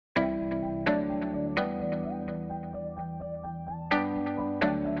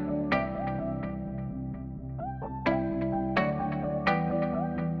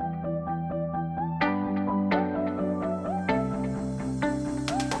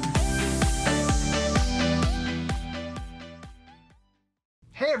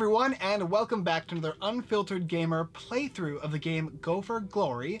everyone, and welcome back to another Unfiltered Gamer playthrough of the game Gopher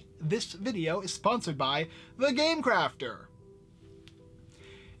Glory. This video is sponsored by The Game Crafter,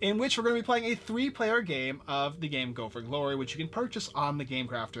 in which we're going to be playing a 3-player game of the game Gopher Glory, which you can purchase on The Game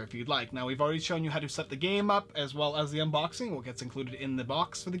Crafter if you'd like. Now, we've already shown you how to set the game up, as well as the unboxing, what gets included in the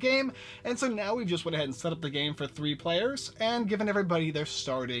box for the game, and so now we've just went ahead and set up the game for 3 players, and given everybody their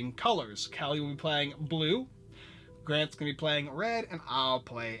starting colors. Callie will be playing blue, Grant's going to be playing red, and I'll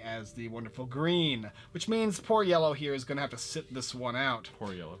play as the wonderful green, which means poor yellow here is going to have to sit this one out.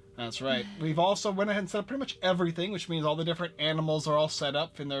 Poor yellow. That's right. We've also went ahead and set up pretty much everything, which means all the different animals are all set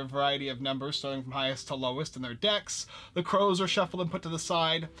up in their variety of numbers, starting from highest to lowest in their decks. The crows are shuffled and put to the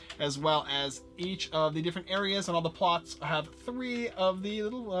side, as well as each of the different areas and all the plots have 3 of the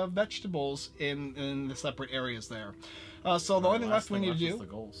little vegetables in the separate areas there. So the only thing left we need to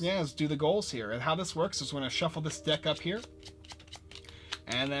do is do the goals here. And how this works is we're going to shuffle this deck up here.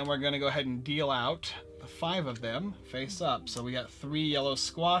 And then we're going to go ahead and deal out the 5 of them face up. So we got 3 yellow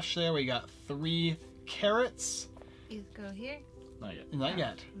squash there. We got 3 carrots. These go here? Not yet. Not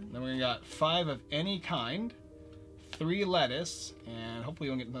yet. Then we got 5 of any kind. 3 lettuce. And hopefully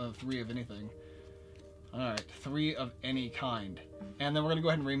we'll get another 3 of anything. Alright, 3 of any kind. And then we're going to go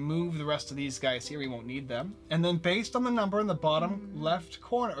ahead and remove the rest of these guys here. We won't need them. And then based on the number in the bottom left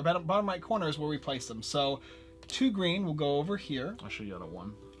corner, or bottom right corner is where we place them. So 2 green will go over here. Actually, you got a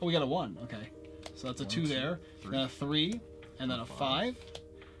 1. Oh, we got a 1. Okay. So that's a 2 there. Then a 3, and then a 5,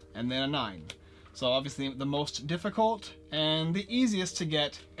 and then a 9. So obviously the most difficult and the easiest to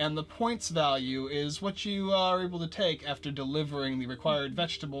get, and the points value is what you are able to take after delivering the required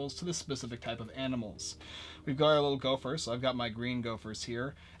vegetables to this specific type of animals. We've got our little gophers, so I've got my green gophers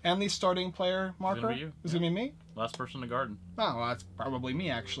here. And the starting player marker is going to be me. Last person in the garden. Oh, well, that's probably me,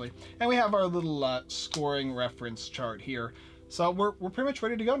 actually. And we have our little scoring reference chart here. So we're pretty much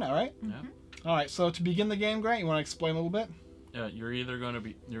ready to go now, right? Yeah. All right, so to begin the game, Grant, you want to explain a little bit? Yeah, you're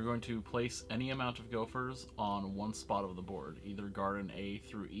going to place any amount of gophers on one spot of the board, either garden A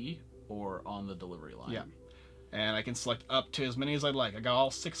through E or on the delivery line. Yeah. And I can select up to as many as I'd like. I got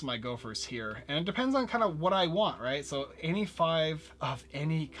all 6 of my gophers here. And it depends on kind of what I want, right? So any 5 of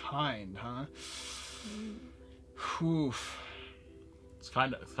any kind, huh? Oof. It's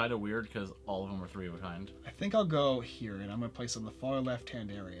kind of weird because all of them are 3 of a kind. I think I'll go here, and I'm going to place on the far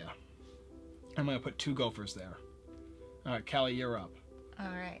left-hand area. I'm going to put 2 gophers there. All right, Callie, you're up. All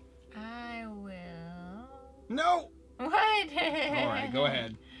right. I will... No! What? All right, go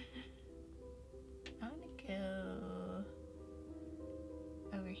ahead. I'm going to go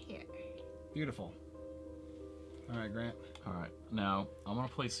over here. Beautiful. All right, Grant. All right. Now, I'm going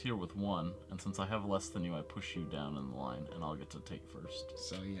to place here with 1, and since I have less than you, I push you down in the line, and I'll get to take first.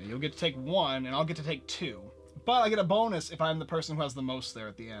 So, yeah, you'll get to take 1, and I'll get to take 2. But I get a bonus if I'm the person who has the most there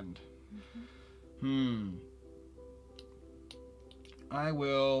at the end. I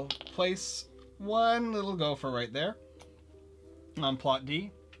will place 1 little gopher right there on plot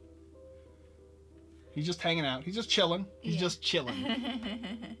D. He's just hanging out. He's just chilling. He's just chilling.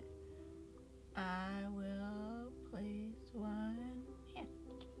 I will place 1 here.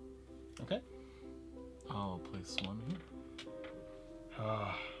 Okay. I'll place 1 here.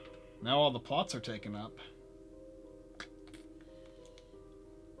 Now all the plots are taken up.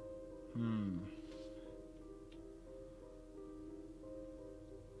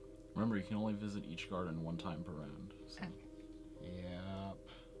 Remember, you can only visit each garden 1 time per round. So. Yep.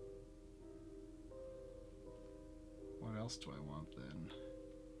 What else do I want then?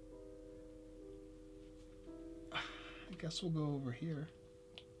 I guess we'll go over here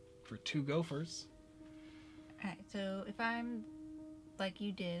for 2 gophers. Alright, so if I'm like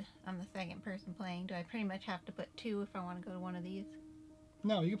you did, I'm the second person playing, do I pretty much have to put 2 if I want to go to one of these?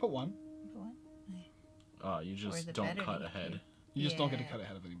 No, you can put 1. Put 1? Okay. You just don't cut ahead. You just don't get to cut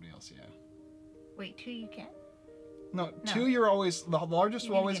ahead of anybody else, yeah. Wait, 2 you can? No, 2 you're always, the largest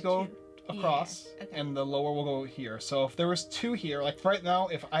will always go across, and the lower will go here. So if there was 2 here, like right now,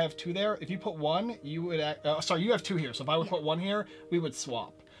 if I have 2 there, if you put 1, you would, sorry, you have 2 here. So if I would put 1 here, we would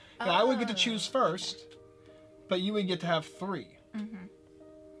swap. Now, I would get to choose first, but you would get to have 3.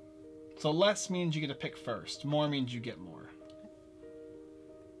 So less means you get to pick first. More means you get more.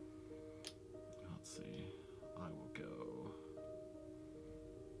 Let's see. I will go...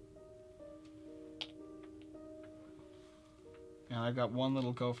 And I've got 1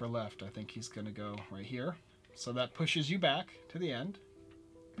 little gopher left. I think he's going to go right here. So that pushes you back to the end.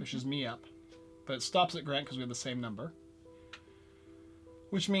 Pushes me up. But it stops at Grant because we have the same number.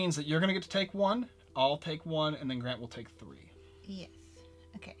 Which means that you're going to get to take 1, I'll take 1, and then Grant will take 3. Yes.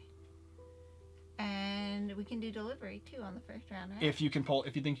 Okay. And we can do delivery too on the first round, right? If you think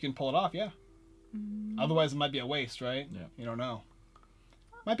you can pull it off, yeah. Otherwise, it might be a waste, right? Yeah. You don't know.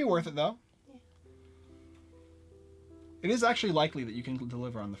 Might be worth it though. Yeah. It is actually likely that you can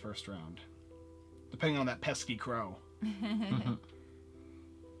deliver on the first round, depending on that pesky crow.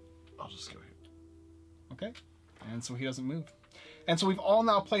 I'll just go here. Okay. And so he doesn't move. And so we've all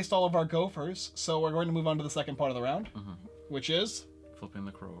now placed all of our gophers. So we're going to move on to the second part of the round, which is Flipping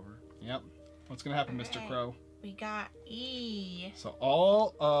the crow over. Yep. What's going to happen, Mr. Alright. Crow? We got E. So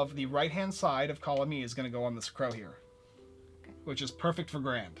all of the right-hand side of column E is going to go on this crow here, which is perfect for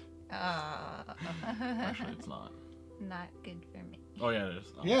Grant. Actually, it's not. Not good for me. Oh, yeah, it is.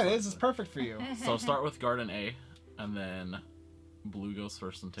 Oh, Yeah, it sorry. is. It's perfect for you. So start with garden A, and then blue goes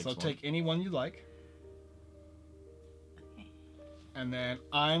first and takes So one. take any one you like. Okay. And then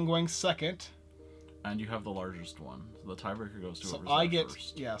I'm going second. And you have the largest one. So the tiebreaker goes to So whoever's I there get,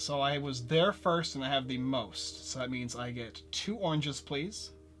 first. yeah, so I was there first and I have the most. So that means I get 2 oranges, please.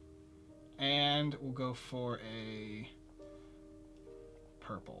 And we'll go for a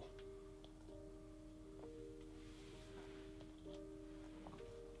purple.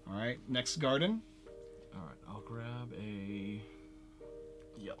 All right, next garden. All right, I'll grab a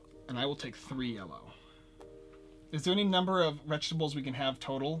yellow. And I will take 3 yellow. Is there any number of vegetables we can have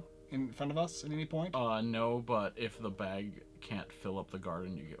total in front of us at any point? No, but if the bag can't fill up the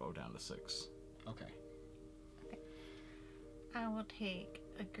garden, you go down to 6. Okay. I will take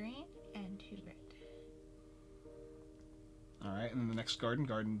a green and 2 red. All right, and then the next garden,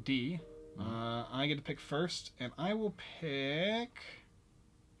 garden D. I get to pick first, and I will pick...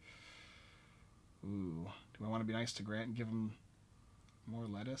 Ooh, do I want to be nice to Grant and give him more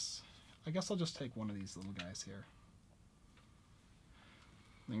lettuce? I guess I'll just take one of these little guys here.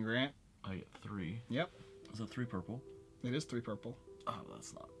 Then Grant. I get 3. Yep, Is it 3 purple? it is 3 purple. Oh,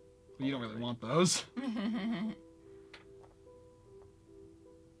 that's not. But you don't really want those.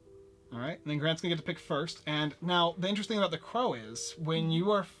 All right, and then Grant's gonna get to pick first. And now the interesting about the crow is when you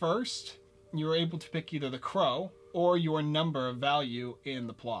are first, you are able to pick either the crow or your number of value in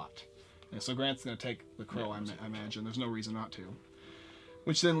the plot. And so Grant's gonna take the crow, Yeah, I imagine. There's no reason not to.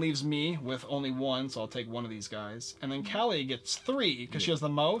 Which then leaves me with only 1, so I'll take one of these guys. And then Callie gets 3 because she has the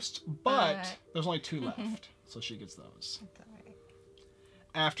most, but there's only 2 left, so she gets those. That's alright.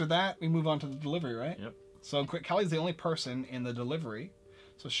 After that, we move on to the delivery, right? Yep. So Callie's the only person in the delivery,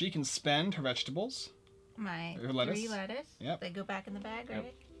 so she can spend her vegetables, My Your lettuce? 3 lettuce. Yep. They go back in the bag, Yep.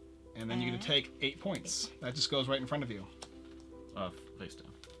 right? and then you get to take 8 points. That just goes right in front of you. Face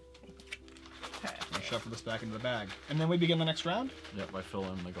down. And shuffle this back into the bag. And then we begin the next round, Yep, I fill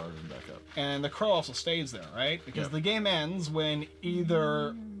in the garden back up. and the crow also stays there, right? Because Yep. the game ends when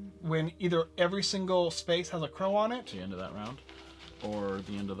either every single space has a crow on it. The end of that round, or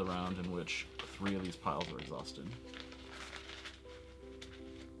the end of the round in which 3 of these piles are exhausted.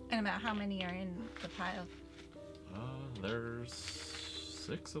 And about how many are in the pile? There's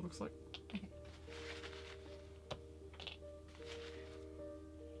 6, it looks like.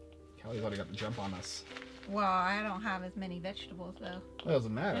 Callie's already got the jump on us. Well, I don't have as many vegetables though. It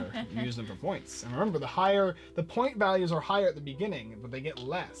doesn't matter. You use them for points. And remember, the point values are higher at the beginning, but they get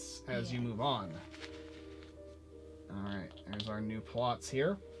less as you Yeah. move on. Alright, there's our new plots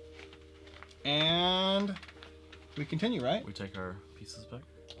here. And we continue, right? We take our pieces back.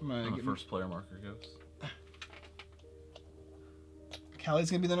 I'm gonna And the get first player marker goes.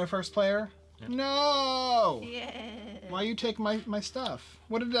 Callie's gonna be the new first player? Yep. No! Yeah. Why you take my stuff?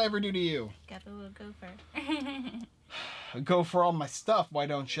 What did I ever do to you? Got the little gopher. Go for all my stuff, why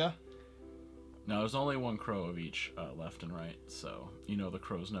don't you? Now, there's only 1 crow of each left and right, so you know the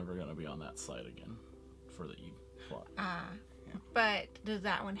crow's never going to be on that side again for the E plot. But does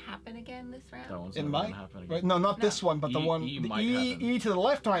that one happen again this round? That one's It never might. going to happen again. Right? No, not this one, but the E- one. E the might E, happen. E to the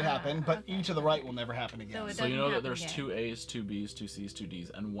left might happen, but okay. E to the right will never happen again. So it So you know doesn't that there's happen 2 A's, 2 B's, 2 C's, 2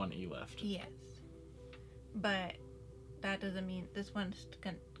 D's, and 1 E left. Yes. But that doesn't mean this one's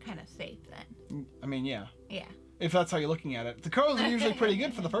kind of safe then. I mean, yeah. Yeah. If that's how you're looking at it. The crows are usually pretty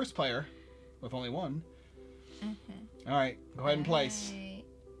good for the first player, with only 1. All right, go ahead and place. I, get-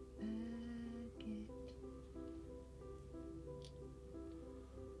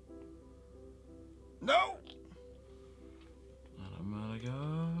 No! And I'm going to go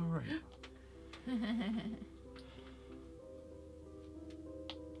right.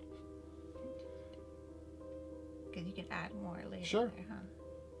 Because you can add more later. Sure. There, huh?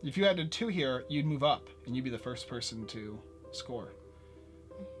 If you added 2 here, you'd move up, and you'd be the first person to score.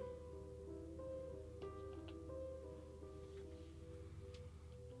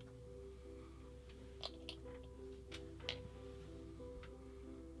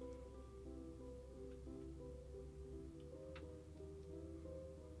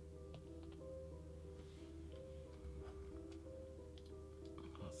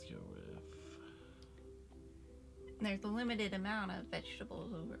 There's a limited amount of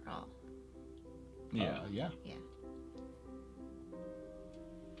vegetables overall. Yeah. Yeah. Yeah.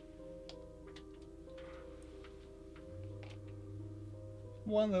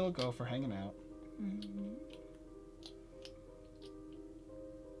 One little gopher hanging out. Mm-hmm.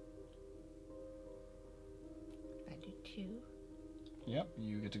 I do 2. Yep,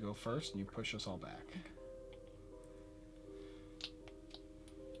 you get to go first, and you push us all back.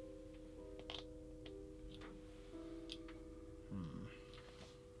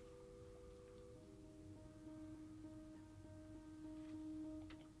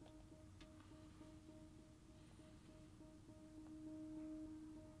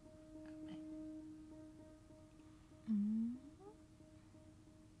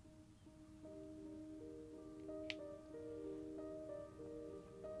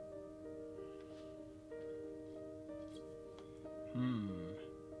 Mm.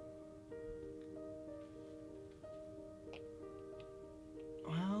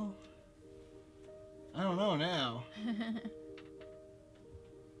 Well, I don't know now.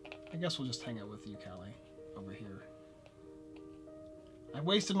 I guess we'll just hang out with you, Callie, over here. I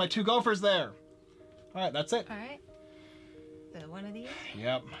wasted my 2 gophers there. All right, that's it. All right. So one of these.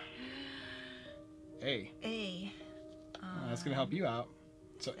 Yep. A. A. That's gonna help you out.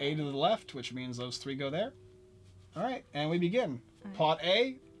 So A to the left, which means those 3 go there. All right, and we begin. All right. Pot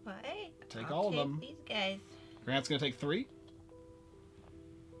A. Well, hey, Take I'll all of take them. These guys. Grant's gonna take 3.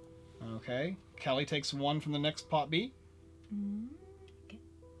 Okay. Kelly takes 1 from the next pot B. Okay.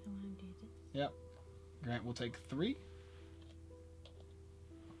 I want to do this. Yep. Grant will take 3.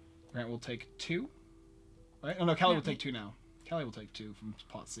 Grant will take 2. Right? Oh no, Kelly will take 2 now. Kelly will take 2 from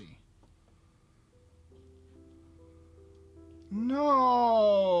pot C.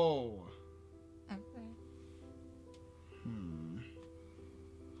 No. Okay.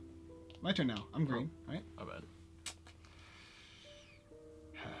 My turn now. I'm green, right? My bad.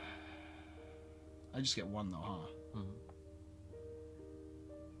 I just get 1 though, huh? Mm-hmm.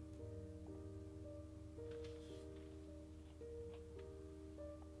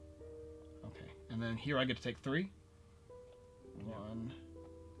 Okay. And then here I get to take 3. 1,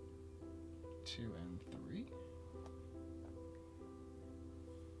 2, and 3.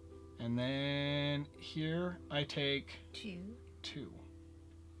 And then here I take 2. 2.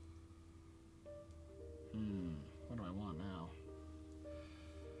 What do I want now?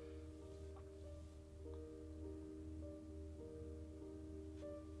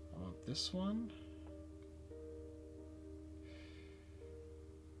 I want this one.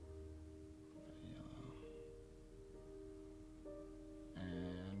 Yellow.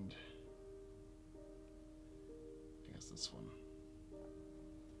 And I guess this one.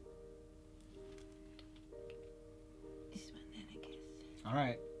 This one then, I guess. All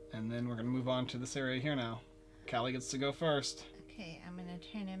right, and then we're gonna move on to this area here now. Callie gets to go first. Okay, I'm gonna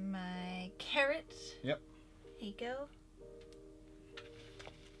turn in my carrots. Yep. Here you go.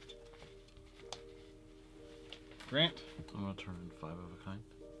 Grant. I'm gonna turn in 5 of a kind.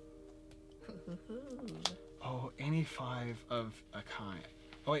 Hoo-hoo-hoo. Oh, any 5 of a kind.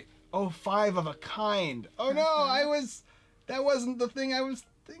 Oh wait. Oh, 5 of a kind. Oh no, that wasn't the thing I was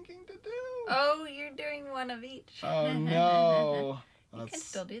thinking to do. Oh, you're doing 1 of each. Oh no. You can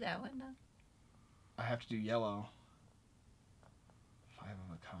still do that one though. I have to do yellow. 5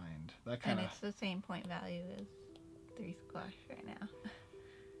 of a kind. That kind And of. it's the same point value as 3 squash right now.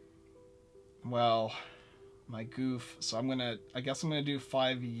 Well, my goof. So I guess I'm gonna do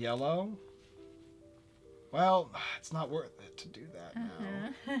 5 yellow. Well, it's not worth it to do that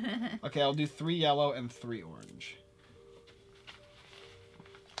now. Okay, I'll do 3 yellow and 3 orange.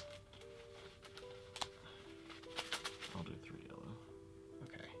 I'll do 3 yellow.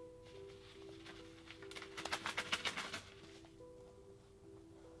 Okay.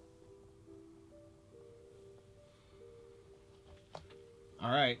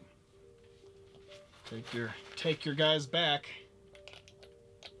 All right. Take your guys back.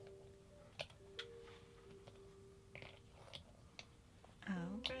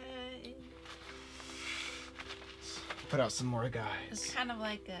 Alright. Put out some more It's guys. kind of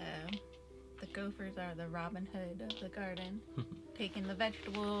like the gophers are the Robin Hood of the garden. Taking the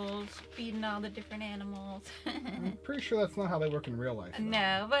vegetables, feeding all the different animals. I'm pretty sure that's not how they work in real life. though.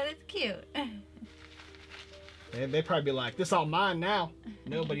 No, but it's cute. They'd probably be like, this all mine now.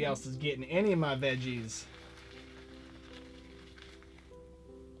 Nobody else is getting any of my veggies.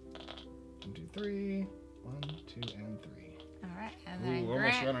 1, 2, 3. 1, 2, and 3. Alright, and then Ooh,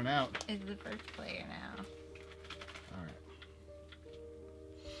 almost Grant running out. is the first player now. All right.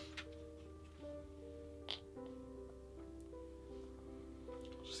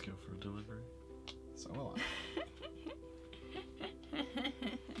 Just go for a delivery. So will I.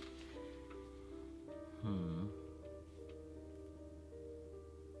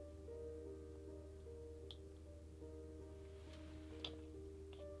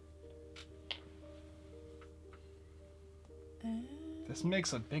 This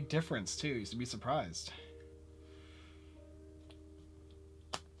makes a big difference too. You should be surprised.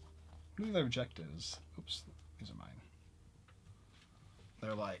 What are their objectives? Oops, these are mine.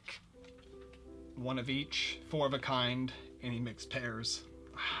 They're like one of each, 4 of a kind, any mixed pairs.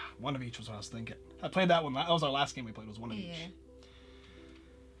 One of each was what I was thinking. I played that one. That was our last game we played. Was one of each.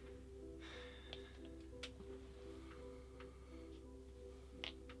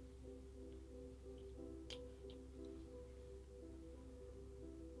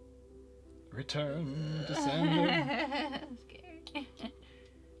 Return to sender. I'm scared.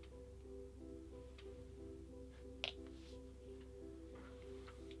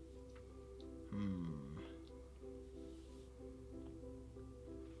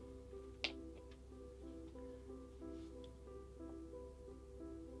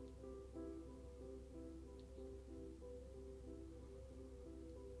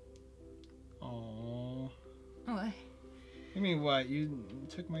 Oh. What? You mean what? You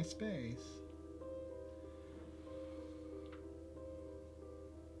took my space.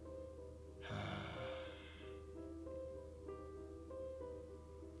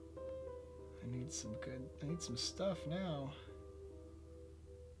 I need some stuff now.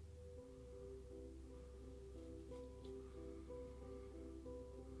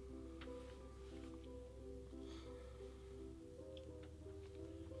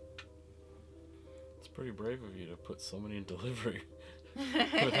 It's pretty brave of you to put so many in delivery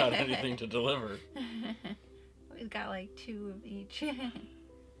without anything to deliver. We've got like 2 of each.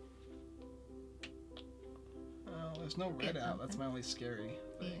 Oh, there's no red out. That's my only scary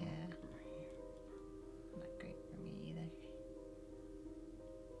thing. Yeah. Not great for me either.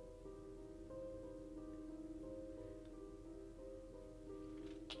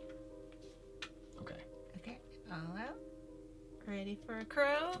 Okay. Okay, all out. Ready for a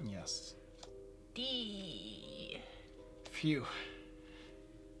crow? Yes. D. Phew.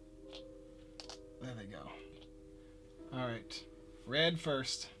 There they go. All right. Red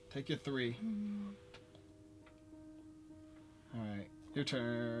first. Take your 3. All right. Your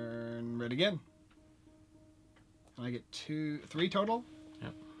turn. Red again. And I get 3 total?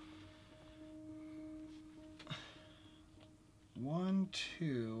 Yep. 1,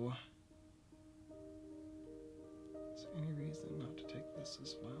 2. Is there any reason not to take this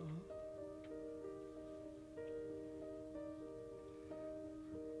as well?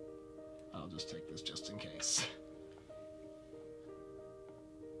 I'll just take this just in case.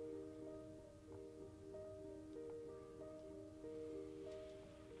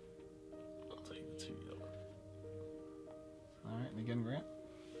 I'll take the 2 yellow. Alright, and again, Grant.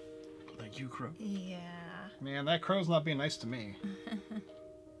 Thank you, Crow. Yeah. Man, that crow's not being nice to me.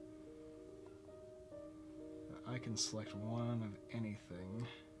 I can select one of anything.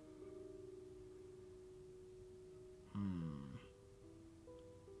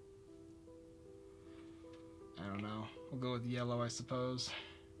 I don't know. We'll go with yellow, I suppose.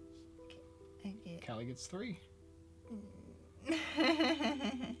 I get. Callie gets 3.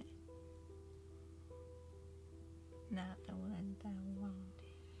 Not the one that I wanted.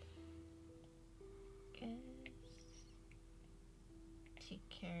 Guess. 2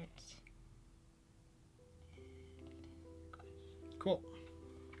 carrots. Cool.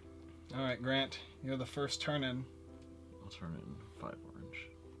 Alright, Grant. You're the first turn in. I'll turn in 5 orange.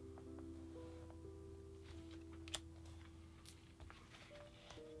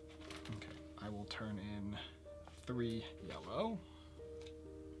 Okay. I will turn in 3 yellow.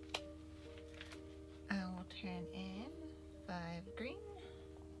 I will turn in 5 green.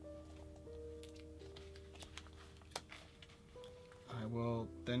 I will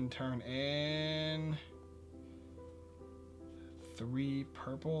then turn in 3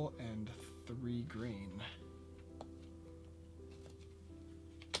 purple and 3 green.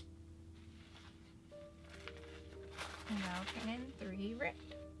 And I'll turn in 3 red.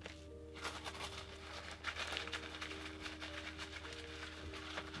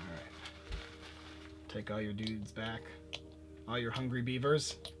 Alright. Take all your dudes back. All your hungry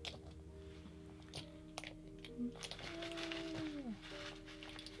beavers.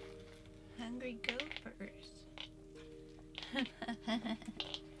 Hungry gophers.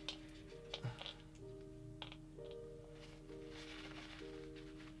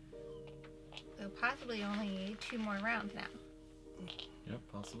 So possibly only 2 more rounds now. Yep,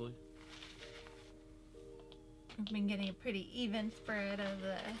 possibly. We've been getting a pretty even spread of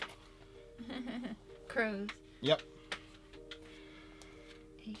the crows. Yep.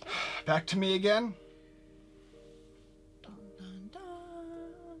 Back to me again. Dun, dun, dun.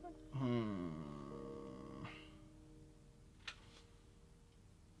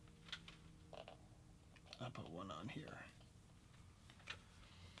 I'll put 1 on here.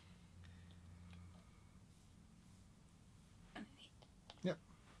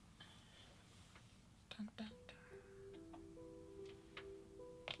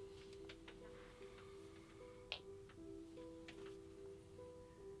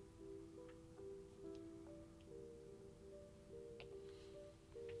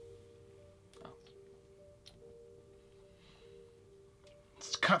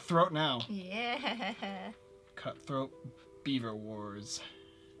 cutthroat now. Yeah. Cutthroat Beaver Wars.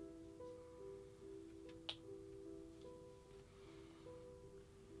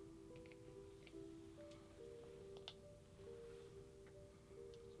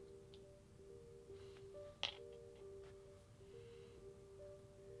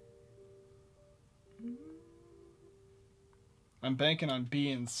 I'm banking on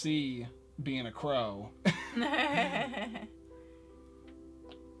B and C being a crow.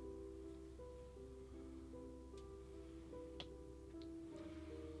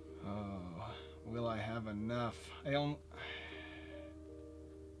 Oh, will I have enough? I'm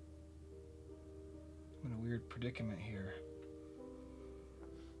in a weird predicament here.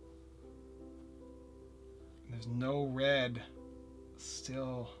 There's no red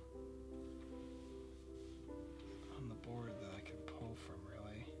still on the board that I can pull from,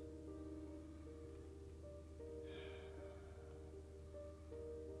 really.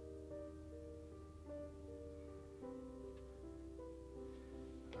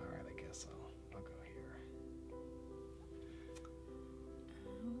 Alright, I guess I'll go here.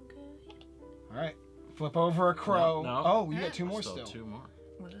 Alright, flip over a crow. No. Oh, you got two more still. Two more.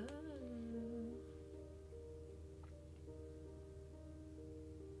 Whoa.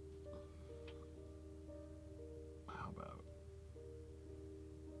 How about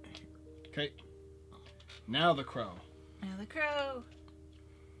Okay, now the crow. Now the crow.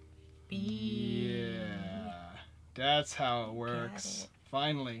 Yeah, that's how it works. it.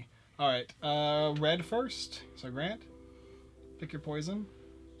 Finally. Alright, red first. So Grant, pick your poison.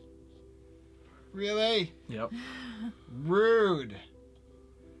 Really? Yep. Rude.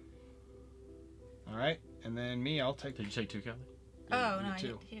 Alright, and then me, I'll take... Did you take two, Kelly? Oh, no, you I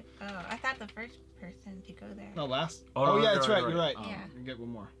two. get two. Oh, I thought the first person to go there. No, last. Oh, Oh, no, yeah, you're that's right, right, you're right. Yeah. You get one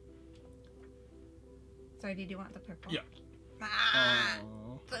more. So did you want the purple? Yeah. Ah,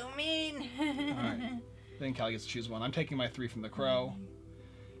 Oh. so mean. Alright. Then Callie gets to choose one. I'm taking my 3 from the crow.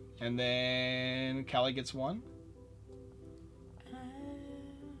 And then Callie gets 1.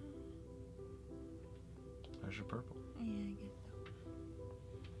 There's your purple. Yeah, I guess so.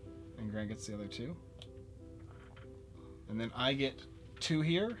 And Grant gets the other 2. And then I get 2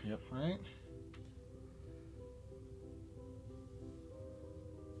 here. Yep. Right?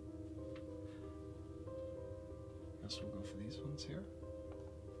 Guess we'll go for these ones here.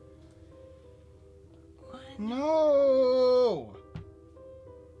 One. No!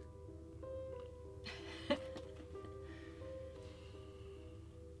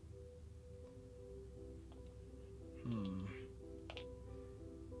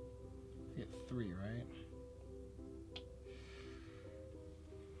 I get 3, right?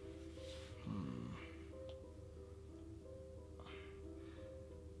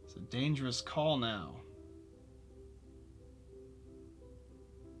 It's a dangerous call now.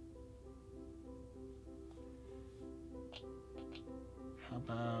 How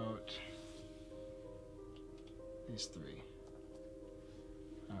about these 3?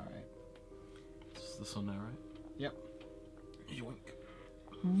 Alright. Is this one now, right? Yep. Yoink.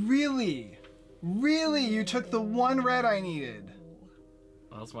 Really? Really? You took the 1 red I needed.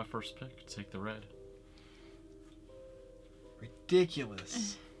 That was my first pick. Take the red.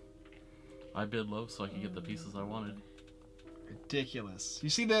 Ridiculous. I bid low so I could get the pieces I wanted. Ridiculous. You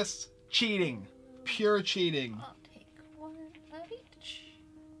see this? Cheating. Pure cheating. I'll take 1 of each.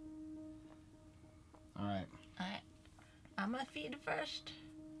 Alright. Alright. I'm gonna feed first.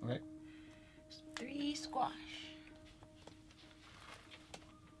 Okay. 3 squash.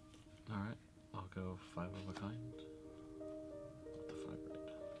 Alright. I'll go 5 of a kind. With the 5 red.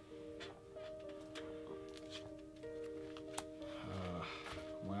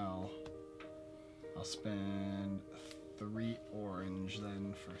 Well, I'll spend 3 orange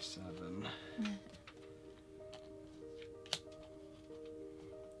then for 7.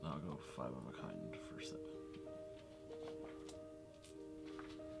 I'll go 5 of a kind for 7.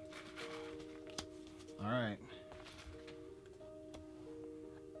 Alright.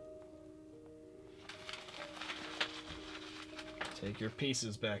 Take your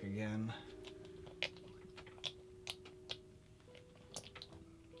pieces back again.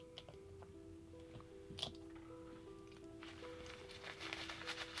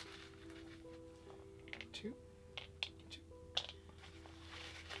 Two.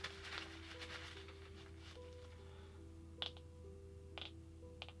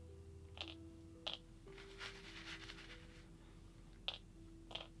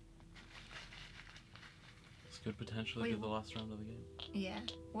 This could potentially Wait, be the last round of the game. Yeah.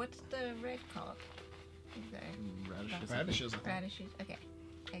 What's the red called? Is there Radishes. I think. Radishes, I think. radishes? Okay.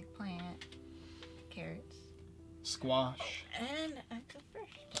 Eggplant, carrots, Squash. and I go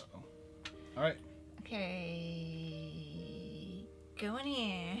first. All right. Okay. Go in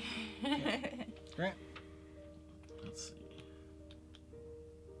here. Grant. Let's see.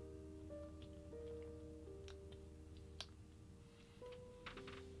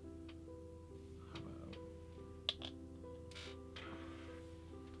 How about...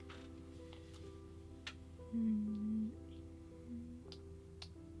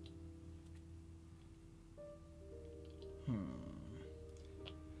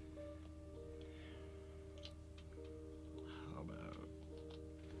 How about...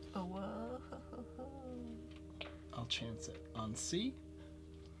 Oh, whoa. I'll chance it on C.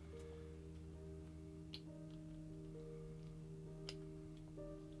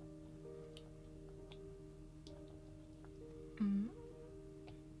 All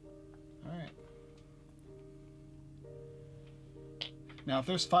right. Now, if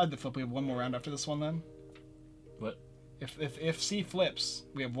there's 5 that flip, we have one more round after this one. Then, What? if C flips,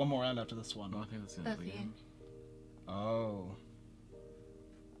 we have one more round after this one. No, I think that's the end of the That's the game. Oh.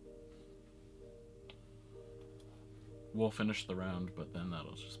 We'll finish the round, but then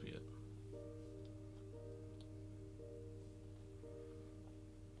that'll just be it.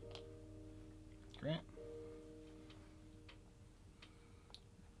 Grant.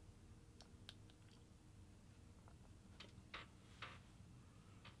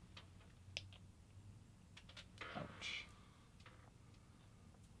 Ouch.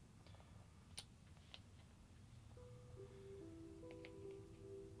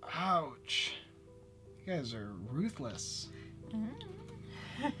 Ouch. You guys are ruthless.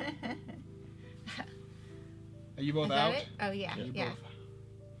 Are you both Is that out? it? Oh, yeah. You Yeah. both.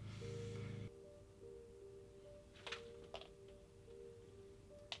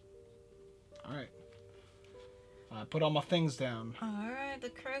 All right. Put all my things down. Alright,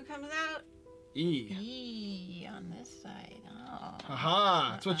 the crow comes out. E. E on this side. Oh.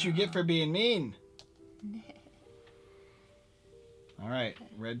 Haha, that's what you get for being mean. All right,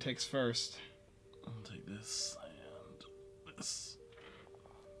 red takes first. I'll take this and this.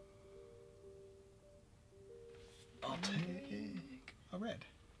 I'll take a red.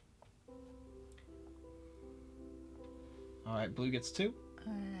 All right, blue gets 2.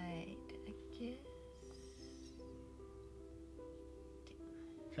 Alright, I guess.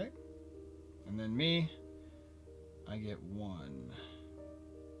 Okay. And then me, I get 1.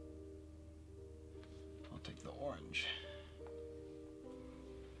 I'll take the orange.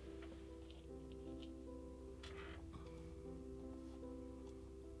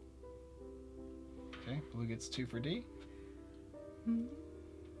 Okay, blue gets 2 for D.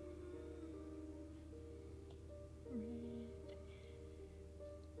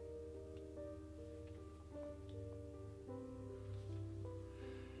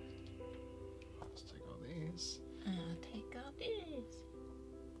 Let's take all these. I'll take all these.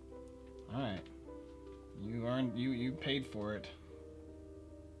 All right. You paid for it.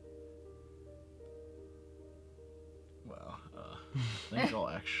 Well, I think I'll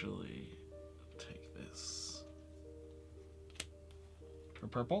actually take this. For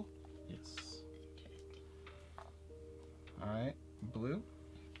purple? Yes. All right. Blue?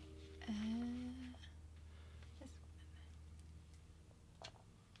 This one.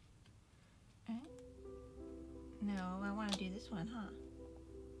 Alright. No, I want to do this one, huh?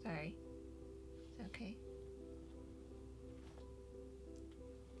 Sorry. It's okay.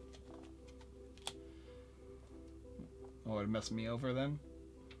 Oh, it messed me over then?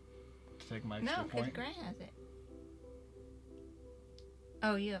 To take my extra No, because point? Grant has it.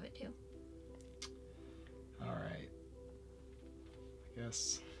 Oh, you have it too. All right. I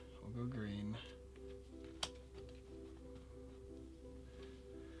guess we'll go green.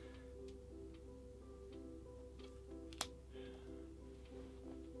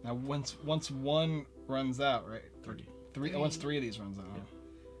 Now, once one runs out, right? 3. Once 3 of these runs out. Yeah.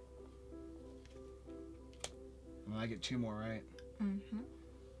 And then I get 2 more, right? Mm-hmm.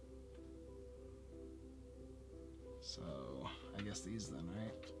 So, I guess these then,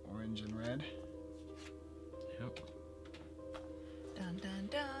 right? Orange and red. Yep. Dun dun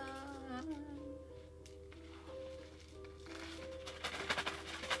dun.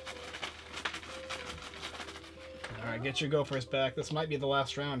 All right, get your Gophers back. This might be the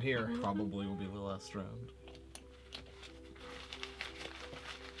last round here. Probably will be the last round.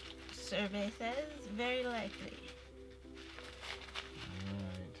 Survey says very likely. All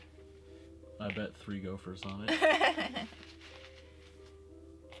right. I bet 3 Gophers on it.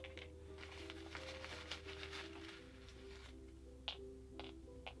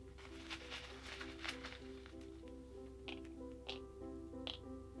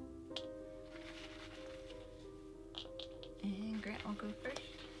 And Grant will go first.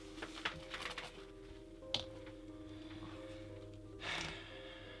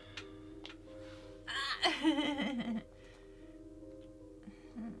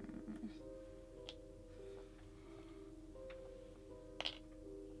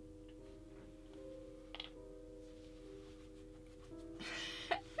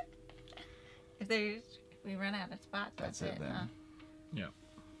 there's if we run out of spots. That's it then. Huh? Yeah.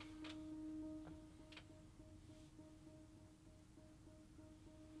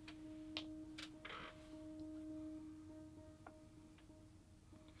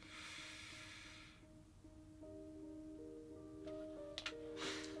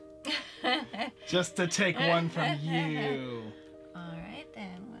 Just to take one from you. Alright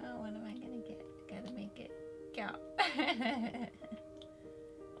then. Well, what am I gonna get? Gotta make it count.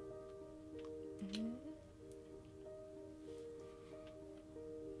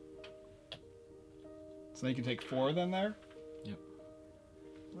 So you can take 4 then there? Yep.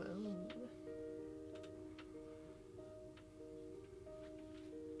 Whoa.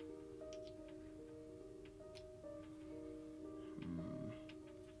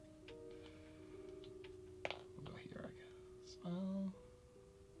 We'll go here, I guess. Oh,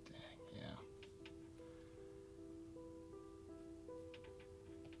 dang, yeah.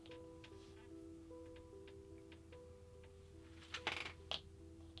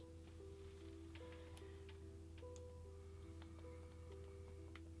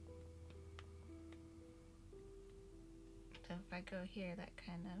 So if I go here, that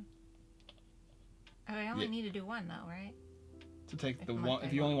kind of. Oh, I only need to do 1 though, right? To take If the I'm one, okay.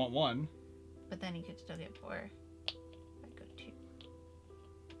 if you only want 1. But then you could still get 4. If I go 2.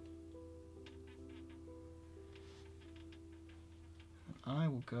 I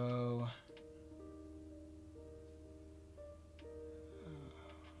will go.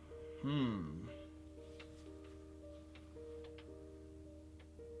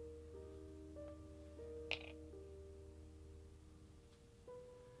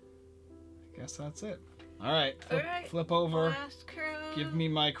 I guess that's it. All right. Alright. Flip over. Last crow. Give me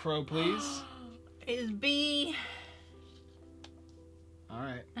my crow, please. Is B. All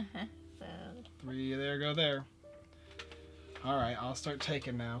right. So 3 there, go there. All right, I'll start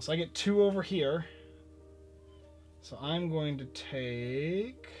taking now. So I get 2 over here. So I'm going to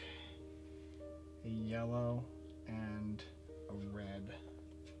take a yellow and a red.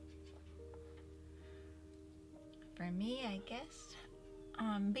 for me, I guess.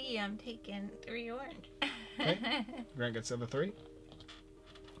 On B, I'm taking 3 orange. Okay. Grant gets the other 3.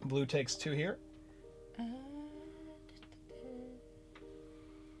 Blue takes 2 here.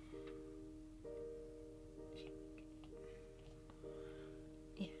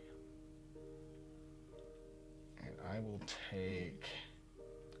 Yeah. And I will take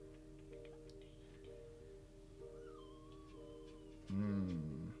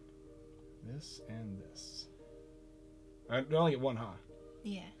this and this. I only get 1, huh?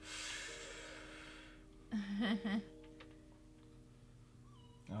 Yeah.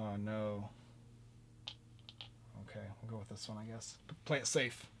 Oh no. Okay, we'll go with this one, I guess. Play it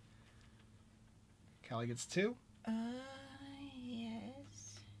safe. Callie gets 2.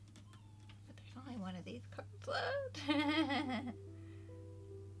 Yes. But there's only one of these cards left.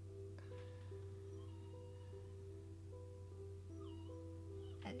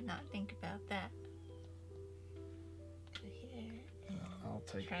 I did not think about that. So here. I'll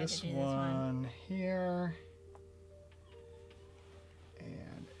take Try to this do this one here.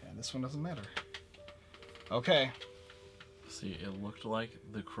 And this one doesn't matter. Okay. See, it looked like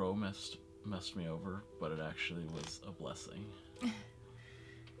the crow messed me over, but it actually was a blessing. Okay,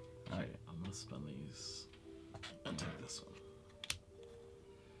 I'm gonna spend these and take this one.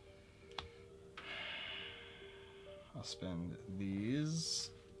 I'll spend these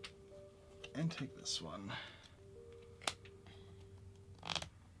and take this one.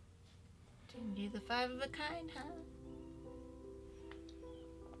 Didn't do the 5 of a kind, huh?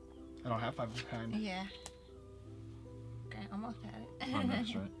 I don't have 5 of a kind. Yeah. Okay, almost had it. I'm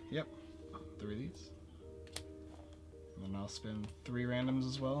next, right? Yep. 3 of these. And then I'll spend 3 randoms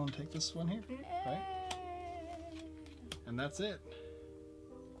as well and take this one here. Right? And that's it.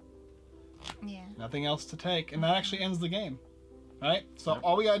 Yeah. Nothing else to take. And that actually ends the game. Right? So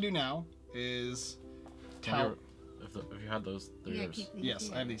all we gotta do now is tell. If you had those, they're You gotta yours. keep these Yes,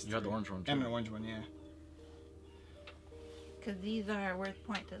 here. I have these. You had the 3. orange one too. And an orange one, yeah. Because these are worth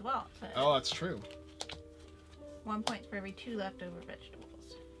points as well. So Oh, that's true. 1 point for every 2 leftover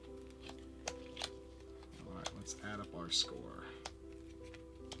vegetables. Alright, let's add up our score.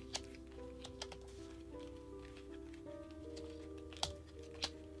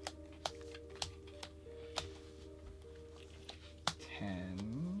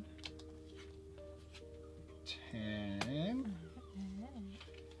 Ten. 10.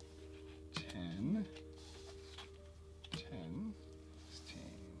 10. 10. 16.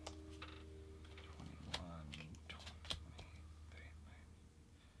 21. 23.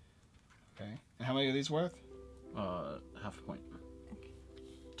 Okay. And how many are these worth? Half a point.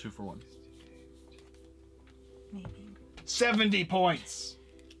 2 for 1. Maybe. 70 points.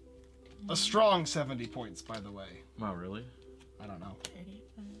 A strong 70 points, by the way. Wow, really? I don't know.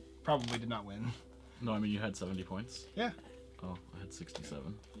 35. Probably did not win. No, I mean you had 70 points. Yeah. Oh, I had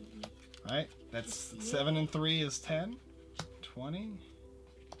 67. All right. That's 7 and 3 is 10, 20,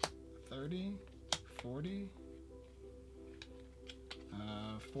 30, 40.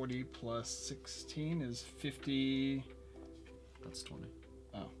 40 plus 16 is 50. That's 20.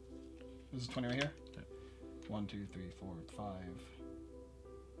 Oh. This is 20 right here? Okay. 1, 2, 3, 4, 5.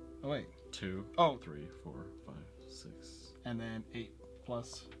 Oh, wait. 2, Oh. 3, 4, 5, 6. And then 8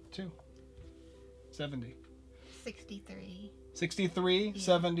 plus 2. 70. 63. 63, Yeah.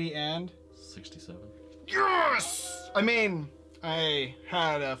 70, and... 67. Yes! I mean, I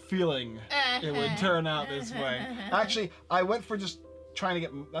had a feeling it would turn out this way. Actually, I went for just trying to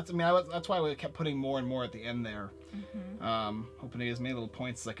get... That's why I kept putting more and more at the end there. Hoping to get as many little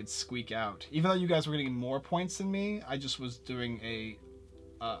points as I could squeak out. Even though you guys were getting more points than me, I just was doing a...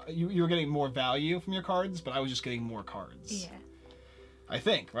 you were getting more value from your cards, but I was just getting more cards. Yeah. I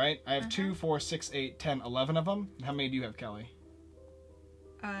think, right? I have 2, 4, 6, 8, 10, 11 of them. How many do you have, Kelly?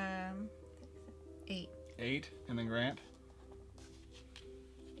 8. 8, and then Grant?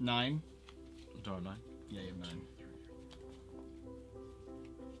 9? Do I have 9? Yeah, you have 9. 2, 3.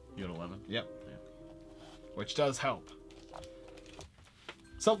 You had 11? Yep. Yeah. Which does help.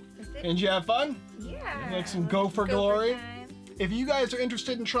 So, That's it. did you have fun? Yeah. Make some Gopher glory. time. If you guys are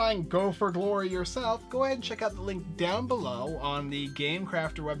interested in trying Gopher Glory yourself, go ahead and check out the link down below on the Game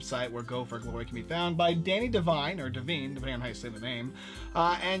Crafter website where Gopher Glory can be found by Danny Devine, or Devine, depending on how you say the name.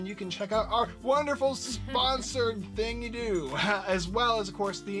 And you can check out our wonderful sponsored thing you do, as well as, of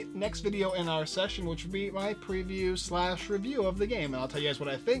course, the next video in our session, which will be my preview/review of the game. And I'll tell you guys what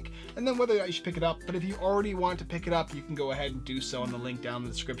I think, and then whether or not you should pick it up. But if you already want to pick it up, you can go ahead and do so on the link down in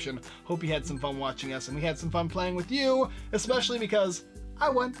the description. Hope you had some fun watching us, and we had some fun playing with you, especially because I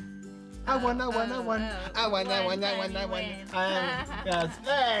won. Yes.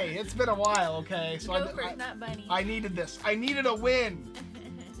 Hey, it's been a while, okay? So Gopher's not bunny. I needed this. I needed a win.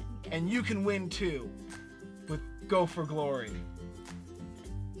 And you can win too with Gopher Glory.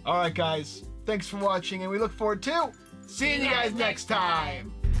 Alright guys, thanks for watching, and we look forward to seeing you guys next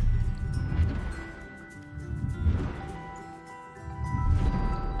time.